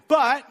happen.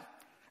 But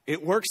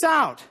it works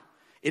out.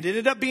 It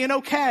ended up being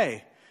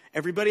okay.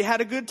 Everybody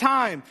had a good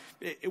time.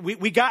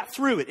 We got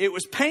through it. It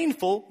was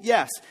painful,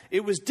 yes.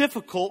 It was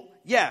difficult,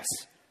 yes.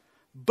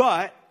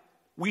 But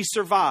we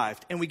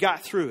survived and we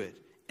got through it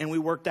and we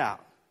worked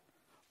out.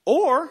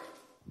 Or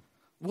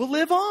we'll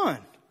live on.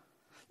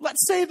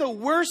 Let's say the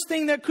worst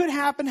thing that could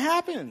happen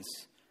happens,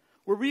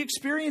 where we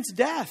experience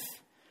death,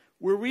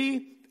 where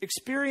we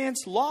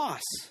experience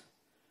loss.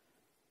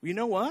 You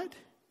know what?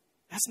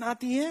 That's not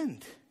the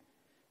end.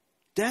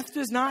 Death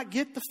does not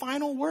get the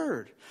final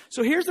word.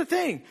 So here's the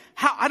thing.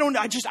 I don't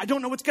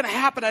know what's going to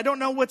happen. I don't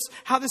know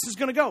how this is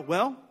going to go.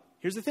 Well,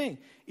 here's the thing.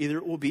 Either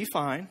it will be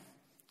fine,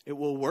 it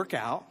will work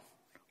out,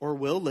 or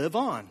we'll live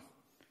on.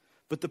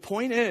 But the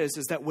point is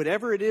that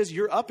whatever it is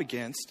you're up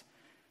against,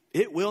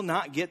 it will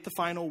not get the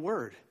final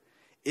word.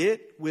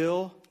 It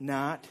will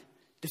not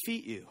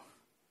defeat you.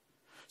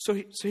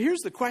 So here's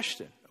the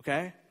question,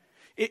 okay?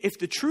 If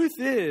the truth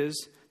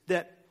is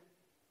that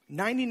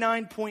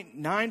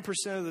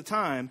 99.9% of the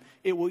time,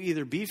 it will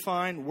either be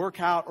fine, work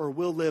out, or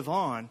we'll live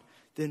on,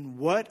 then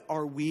what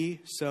are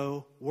we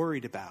so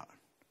worried about?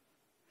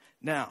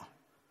 Now,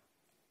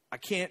 I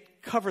can't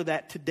cover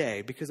that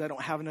today because I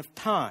don't have enough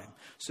time.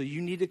 So you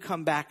need to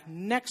come back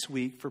next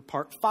week for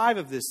part 5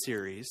 of this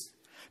series,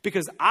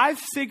 because I've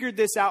figured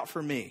this out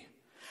for me.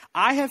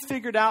 I have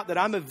figured out that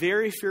I'm a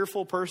very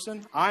fearful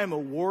person. I am a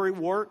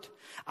worrywart.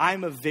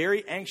 I'm a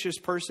very anxious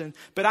person.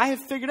 But I have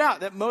figured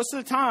out that most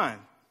of the time,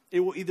 it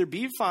will either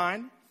be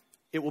fine,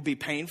 it will be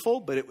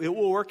painful, but it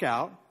will work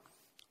out,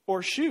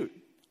 or shoot,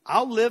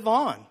 I'll live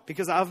on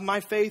because I have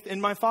my faith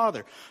in my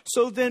Father.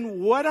 So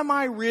then what am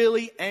I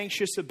really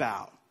anxious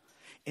about?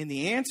 And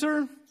the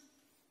answer,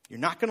 you're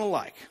not going to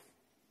like,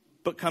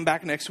 but come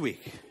back next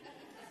week.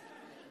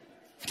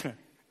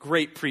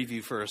 Great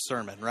preview for a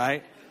sermon,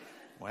 right?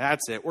 Well,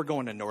 that's it. We're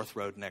going to North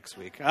Road next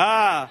week.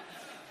 But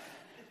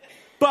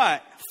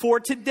for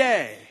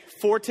today,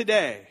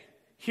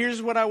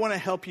 here's what I want to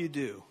help you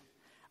do.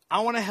 I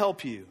want to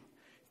help you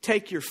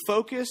take your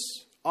focus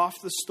off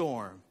the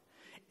storm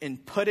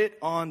and put it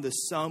on the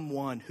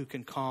someone who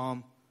can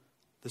calm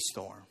the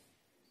storm.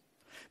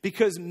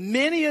 Because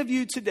many of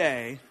you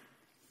today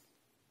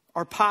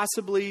are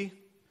possibly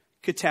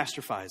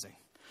catastrophizing.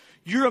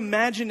 Your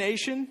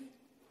imagination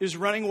is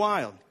running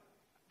wild.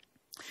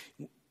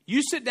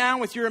 You sit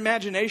down with your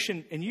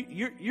imagination and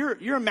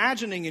you're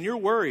imagining and you're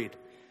worried.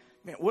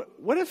 Man,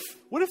 what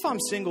if I'm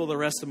single the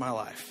rest of my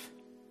life?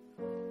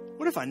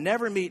 What if I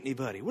never meet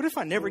anybody? What if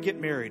I never get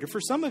married? Or for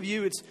some of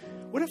you, it's,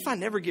 what if I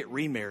never get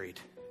remarried?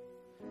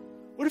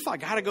 What if I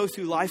got to go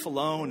through life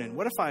alone? And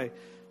what if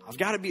I've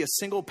got to be a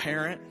single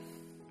parent?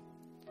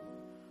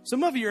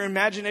 Some of your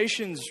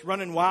imagination's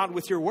running wild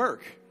with your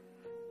work.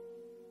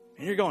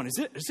 And you're going,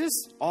 is this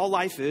all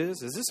life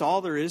is? Is this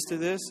all there is to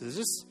this? Is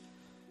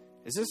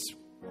this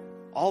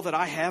all that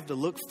I have to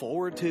look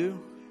forward to?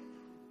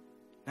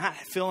 Not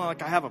feeling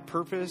like I have a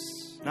purpose.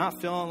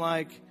 Not feeling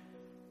like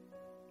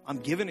I'm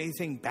giving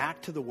anything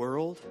back to the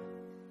world.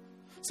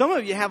 Some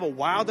of you have a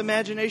wild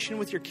imagination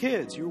with your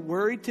kids. You're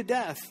worried to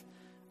death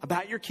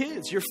about your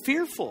kids. You're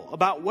fearful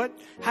about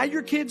how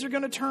your kids are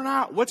going to turn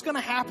out. What's going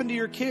to happen to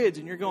your kids?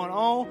 And you're going,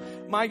 oh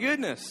my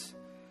goodness.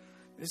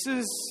 This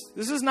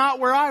is not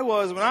where I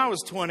was when I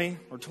was 20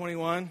 or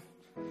 21.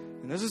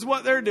 And this is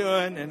what they're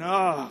doing. And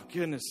oh,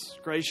 goodness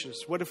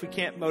gracious. What if we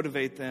can't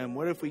motivate them?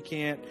 What if we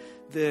can't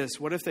this?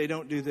 What if they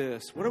don't do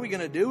this? What are we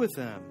going to do with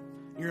them?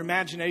 Your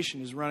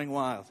imagination is running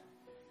wild.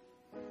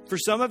 For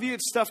some of you,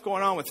 it's stuff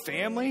going on with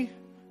family.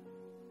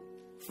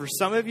 For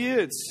some of you,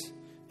 it's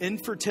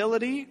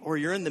infertility, or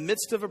you're in the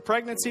midst of a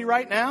pregnancy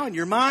right now and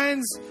your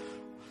mind's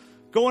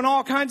going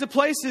all kinds of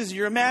places.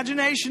 Your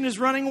imagination is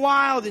running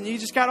wild and you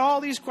just got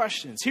all these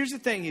questions. Here's the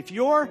thing. If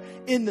you're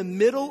in the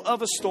middle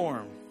of a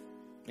storm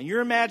and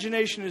your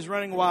imagination is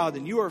running wild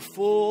and you are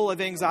full of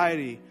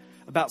anxiety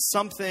about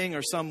something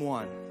or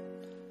someone,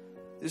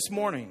 this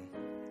morning,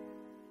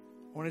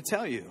 I want to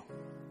tell you,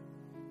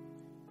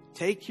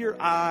 take your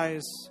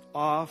eyes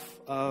off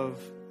of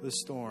the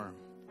storm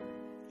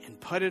and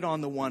put it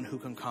on the one who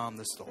can calm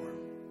the storm.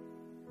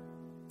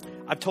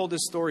 I've told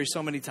this story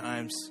so many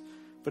times,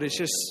 but it's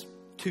just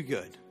too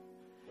good.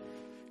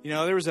 You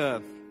know, there was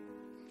a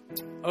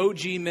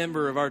OG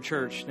member of our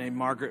church named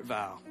Margaret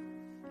Vow.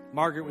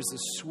 Margaret was the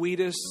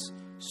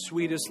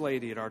sweetest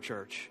lady at our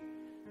church.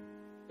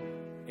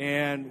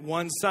 And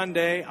one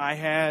Sunday, I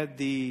had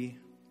the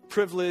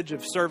privilege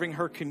of serving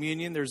her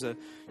communion. There's a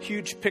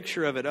huge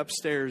picture of it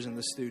upstairs in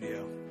the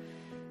studio.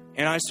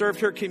 And I served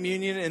her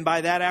communion, and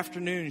by that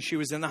afternoon, she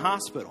was in the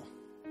hospital.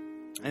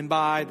 And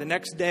by the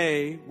next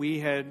day, we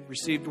had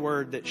received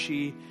word that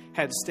she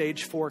had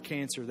stage 4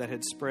 cancer that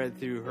had spread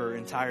through her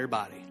entire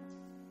body.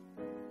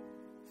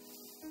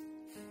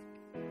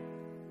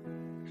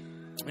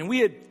 And we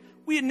had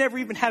never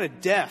even had a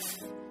death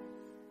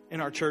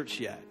in our church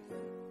yet.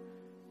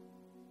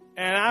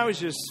 And I was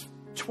just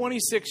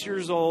 26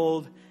 years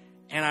old,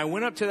 and I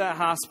went up to that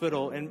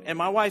hospital, and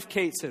my wife,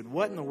 Kate, said,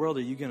 "What in the world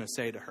are you going to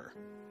say to her?"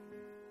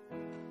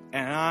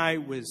 And I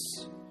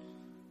was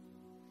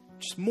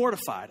just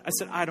mortified. I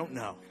said, "I don't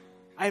know.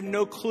 I have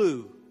no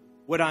clue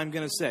what I'm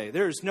going to say.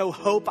 There's no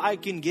hope I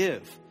can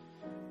give.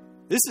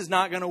 This is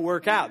not going to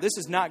work out. This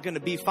is not going to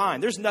be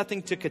fine. There's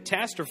nothing to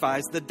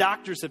catastrophize. The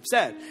doctors have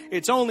said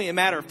it's only a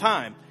matter of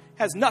time. It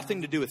has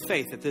nothing to do with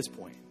faith at this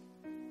point."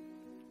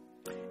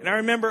 And I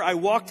remember I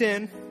walked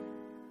in,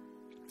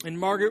 and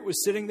Margaret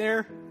was sitting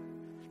there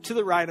to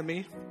the right of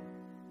me.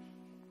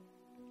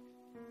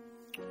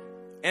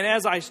 And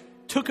as I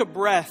took a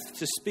breath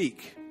to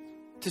speak,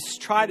 to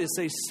try to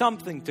say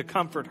something to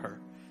comfort her,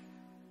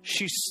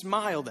 she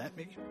smiled at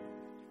me.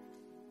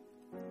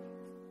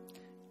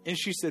 And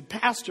she said,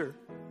 "Pastor,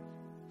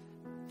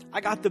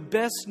 I got the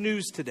best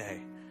news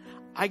today.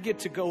 I get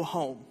to go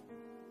home."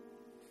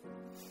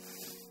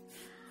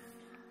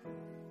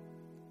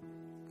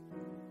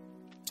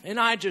 And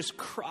I just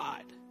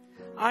cried.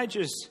 I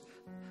just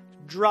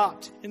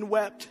dropped and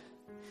wept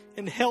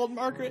and held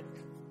Margaret.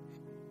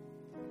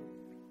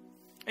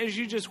 And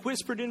she just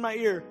whispered in my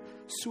ear,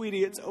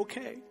 "Sweetie, it's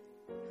okay."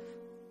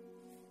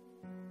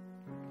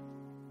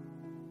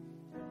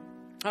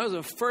 That was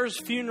the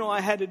first funeral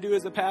I had to do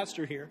as a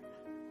pastor here.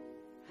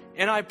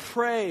 And I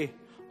pray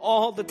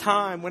all the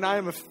time when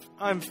I'm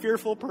a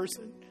fearful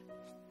person.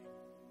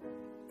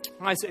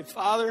 I say,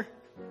 "Father,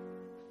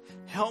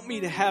 help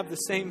me to have the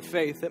same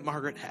faith that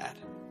Margaret had.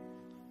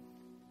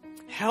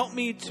 Help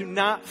me to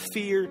not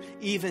fear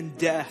even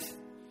death.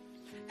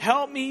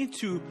 Help me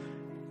to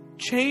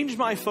change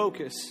my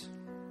focus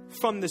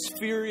from this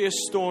furious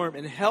storm,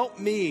 and help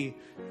me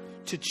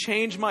to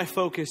change my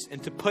focus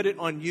and to put it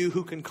on you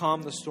who can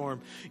calm the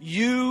storm.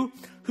 You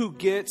who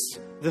gets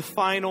the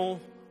final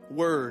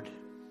word.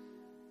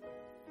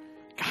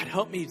 God,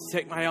 help me to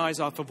take my eyes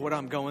off of what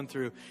I'm going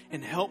through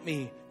and help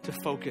me to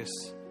focus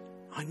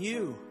on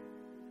you."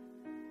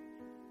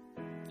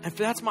 And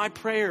that's my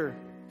prayer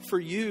for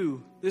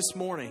you this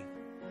morning.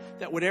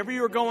 That whatever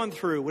you're going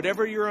through,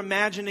 whatever you're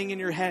imagining in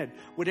your head,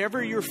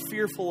 whatever you're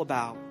fearful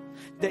about,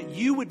 that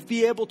you would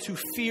be able to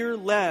fear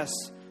less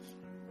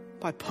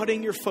by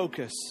putting your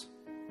focus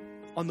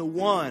on the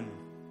one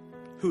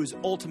who is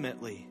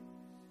ultimately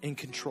in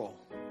control.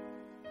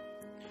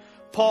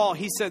 Paul,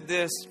 he said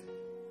this.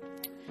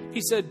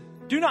 He said,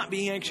 "Do not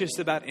be anxious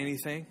about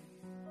anything,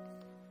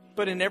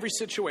 but in every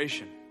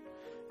situation,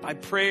 by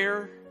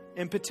prayer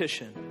and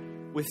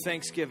petition, with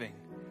thanksgiving,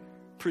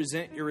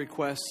 present your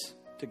requests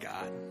to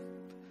God.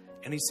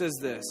 And he says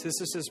this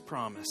is his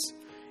promise.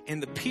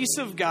 And the peace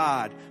of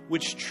God,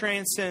 which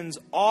transcends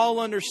all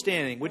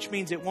understanding, which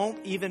means it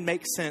won't even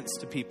make sense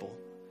to people.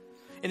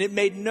 And it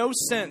made no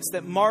sense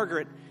that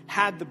Margaret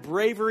had the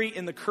bravery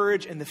and the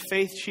courage and the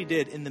faith she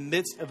did in the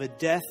midst of a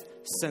death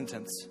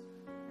sentence.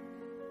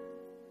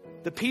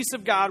 The peace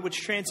of God,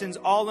 which transcends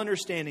all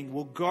understanding,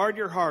 will guard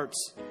your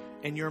hearts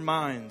and your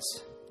minds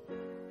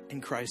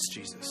in Christ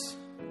Jesus.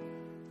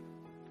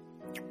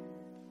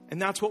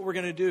 And that's what we're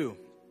going to do.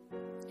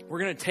 We're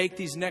going to take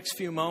these next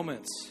few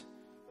moments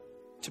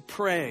to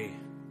pray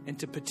and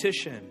to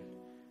petition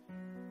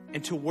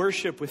and to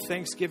worship with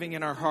thanksgiving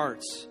in our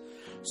hearts,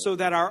 so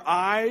that our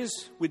eyes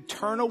would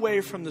turn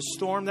away from the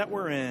storm that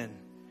we're in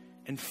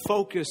and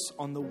focus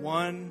on the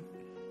one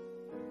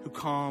who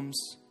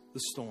calms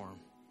the storm.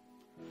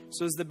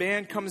 So as the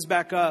band comes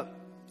back up,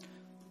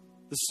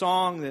 the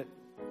song that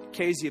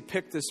Kezia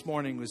picked this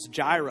morning was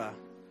Jireh.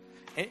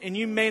 And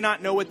you may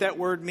not know what that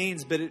word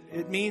means, but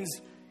it means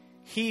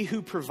he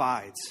who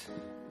provides.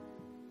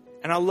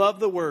 And I love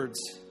the words.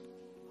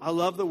 I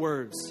love the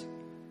words.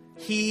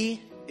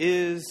 He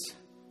is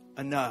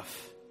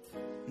enough.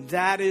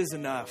 That is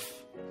enough.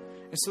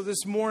 And so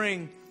this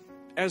morning,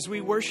 as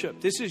we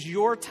worship, this is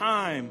your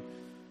time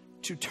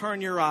to turn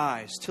your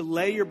eyes, to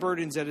lay your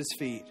burdens at his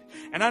feet.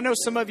 And I know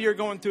some of you are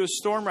going through a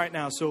storm right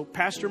now. So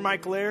Pastor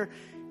Mike Lair,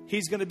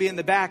 he's going to be in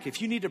the back.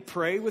 If you need to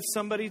pray with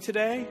somebody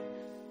today,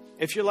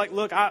 if you're like,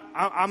 look,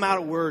 I'm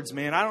out of words,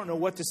 man. I don't know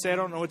what to say. I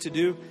don't know what to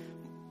do.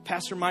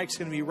 Pastor Mike's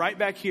going to be right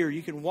back here.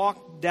 You can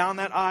walk down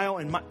that aisle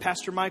and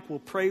Pastor Mike will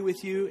pray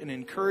with you and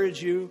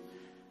encourage you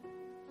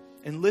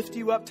and lift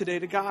you up today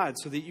to God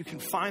so that you can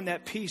find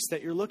that peace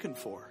that you're looking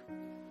for.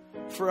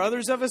 For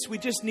others of us, we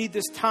just need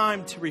this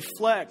time to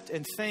reflect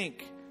and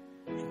think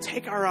and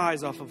take our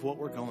eyes off of what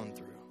we're going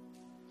through.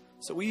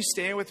 So will you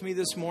stand with me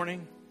this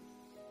morning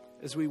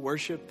as we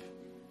worship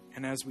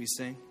and as we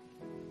sing?